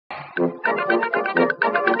Welcome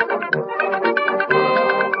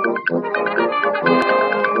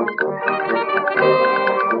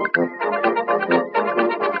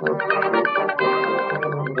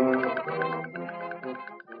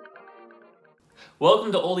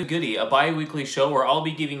to Oldie Goodie, a bi-weekly show where I'll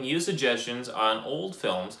be giving you suggestions on old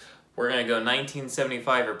films, we're going to go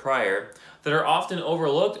 1975 or prior, that are often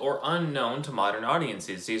overlooked or unknown to modern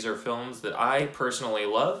audiences. These are films that I personally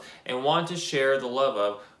love and want to share the love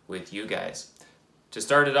of with you guys. To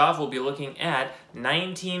start it off, we'll be looking at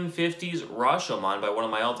 1950s Rashomon by one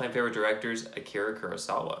of my all-time favorite directors, Akira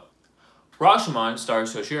Kurosawa. Rashomon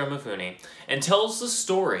stars Toshiro Mifune and tells the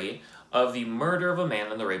story of the murder of a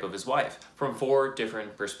man and the rape of his wife from 4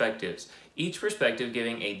 different perspectives, each perspective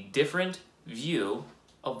giving a different view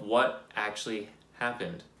of what actually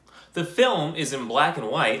happened. The film is in black and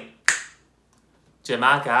white,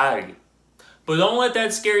 but don't let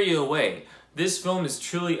that scare you away. This film is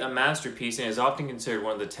truly a masterpiece and is often considered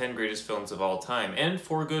one of the 10 greatest films of all time, and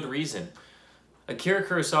for good reason. Akira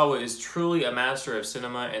Kurosawa is truly a master of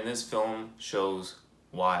cinema, and this film shows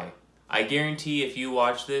why. I guarantee if you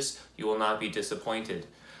watch this, you will not be disappointed.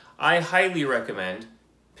 I highly recommend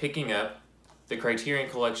picking up the Criterion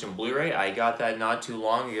Collection Blu-ray. I got that not too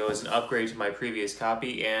long ago as an upgrade to my previous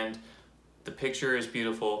copy, and the picture is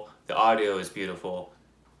beautiful, the audio is beautiful.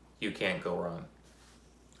 You can't go wrong.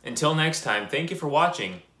 Until next time, thank you for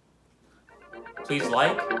watching. Please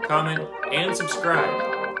like, comment, and subscribe.